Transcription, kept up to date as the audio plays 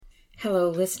Hello,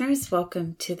 listeners.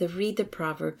 Welcome to the Read the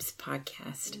Proverbs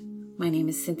podcast. My name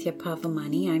is Cynthia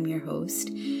Pavamani. I'm your host,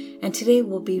 and today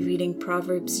we'll be reading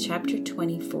Proverbs Chapter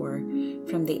 24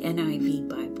 from the NIV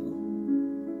Bible.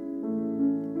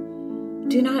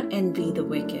 Do not envy the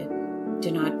wicked.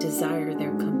 Do not desire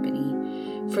their company,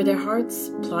 for their hearts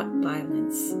plot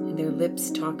violence, and their lips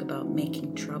talk about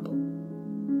making trouble.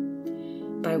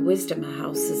 By wisdom a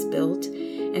house is built,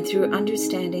 and through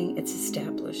understanding it's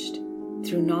established.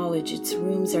 Through knowledge its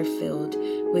rooms are filled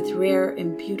with rare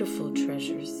and beautiful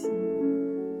treasures.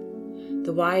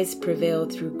 The wise prevail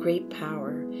through great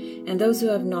power, and those who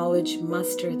have knowledge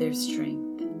muster their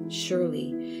strength.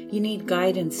 Surely you need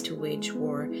guidance to wage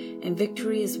war, and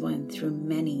victory is won through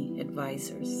many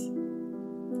advisers.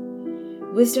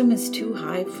 Wisdom is too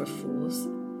high for fools.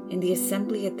 In the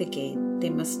assembly at the gate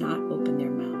they must not open their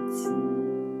mouths.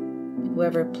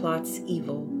 Whoever plots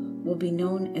evil will be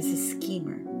known as a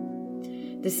schemer.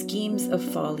 The schemes of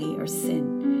folly are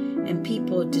sin, and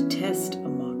people detest a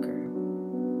mocker.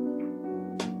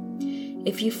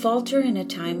 If you falter in a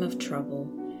time of trouble,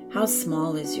 how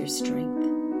small is your strength?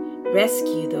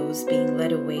 Rescue those being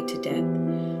led away to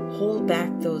death. Hold back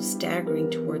those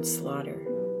staggering towards slaughter.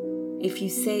 If you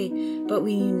say, "But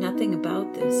we knew nothing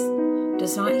about this,"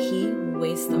 does not he who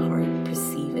weighs the heart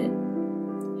perceive it?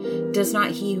 Does not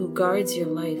he who guards your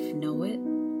life know it?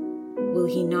 Will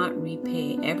he not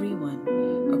repay everyone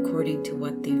according to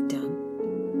what they've done?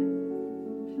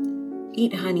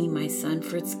 Eat honey, my son,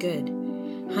 for it's good.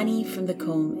 Honey from the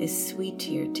comb is sweet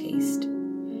to your taste.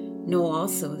 Know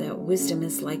also that wisdom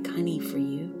is like honey for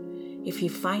you. If you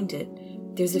find it,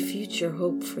 there's a future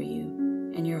hope for you,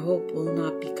 and your hope will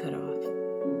not be cut off.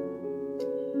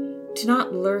 Do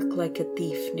not lurk like a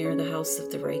thief near the house of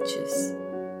the righteous.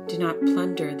 Do not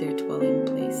plunder their dwelling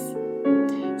place.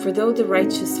 For though the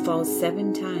righteous fall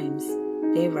 7 times,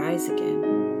 they rise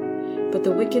again. But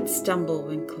the wicked stumble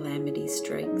when calamity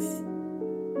strikes.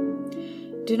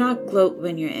 Do not gloat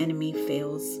when your enemy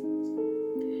fails.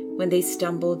 When they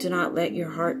stumble, do not let your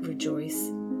heart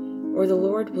rejoice, or the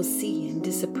Lord will see and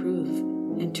disapprove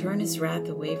and turn his wrath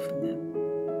away from them.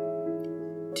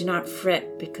 Do not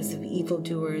fret because of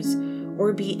evildoers,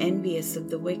 or be envious of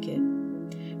the wicked,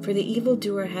 for the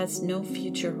evildoer has no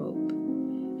future hope,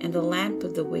 and the lamp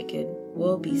of the wicked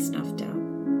will be snuffed out.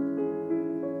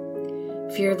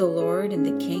 Fear the Lord and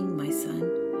the King, my son,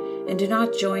 and do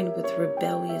not join with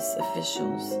rebellious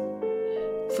officials,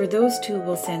 for those two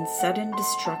will send sudden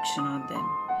destruction on them,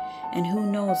 and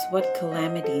who knows what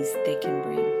calamities they can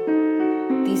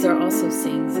bring. These are also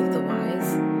sayings of the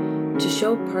wise. To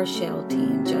show partiality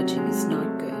in judging is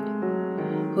not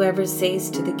good. Whoever says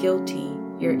to the guilty,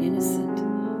 "You're innocent,"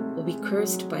 will be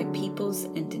cursed by peoples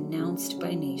and denounced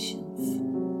by nations.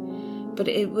 But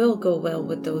it will go well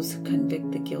with those who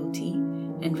convict the guilty,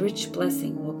 and rich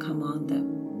blessing will come on them.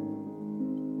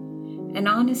 An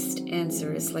honest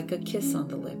answer is like a kiss on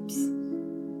the lips.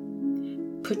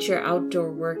 Put your outdoor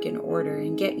work in order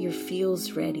and get your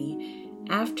fields ready.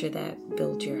 After that,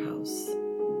 build your house.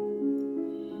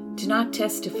 Do not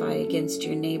testify against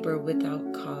your neighbor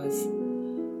without cause.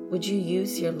 Would you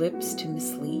use your lips to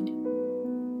mislead?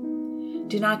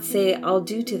 Do not say, "I'll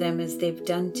do to them as they've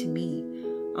done to me.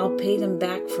 I'll pay them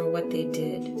back for what they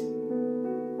did."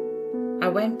 I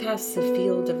went past the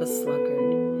field of a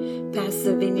sluggard, past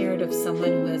the vineyard of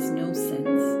someone who has no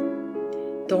sense.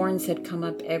 Thorns had come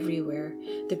up everywhere.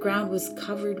 The ground was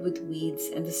covered with weeds,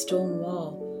 and the stone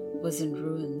wall was in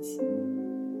ruins.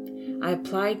 I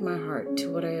applied my heart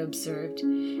to what I observed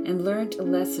and learned a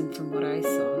lesson from what I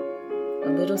saw.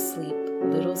 A little sleep, a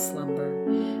little slumber,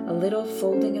 a little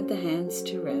folding of the hands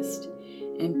to rest,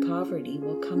 and poverty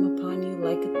will come upon you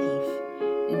like a thief,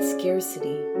 and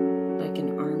scarcity like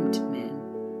an armed man.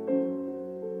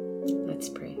 Let's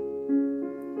pray.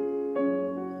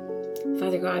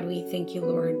 Father God, we thank you,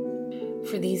 Lord,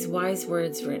 for these wise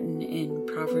words written in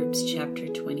Proverbs Chapter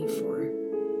 24.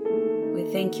 We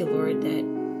thank you, Lord, that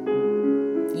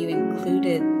you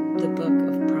included the book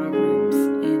of Proverbs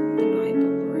in the Bible,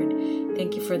 Lord.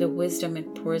 Thank you for the wisdom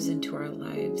it pours into our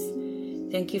lives.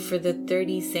 Thank you for the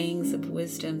 30 sayings of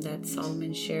wisdom that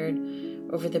Solomon shared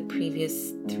over the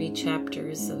previous 3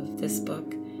 chapters of this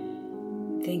book.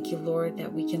 Thank you, Lord,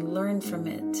 that we can learn from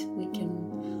it. We can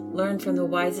learn from the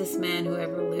wisest man who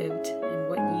ever lived and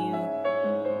what you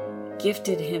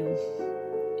gifted him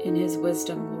in his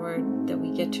wisdom, Lord, that we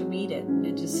get to read it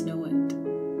and just know it.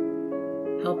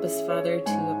 Help us, Father,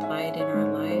 to apply it in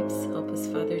our lives. Help us,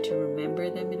 Father, to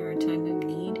remember them in our time of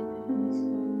need.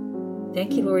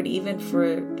 Thank you, Lord, even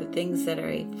for the things that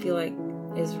I feel like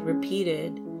is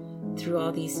repeated through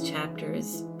all these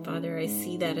chapters. Father, I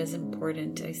see that as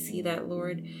important. I see that,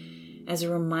 Lord, as a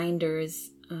reminder,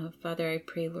 Father, I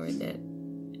pray, Lord, that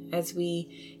as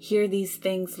we hear these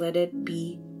things, let it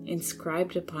be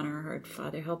inscribed upon our heart,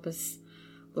 Father. Help us,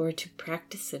 Lord, to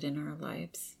practice it in our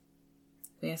lives.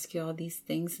 We ask you all these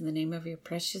things in the name of your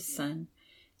precious Son,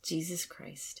 Jesus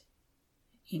Christ.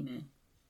 Amen.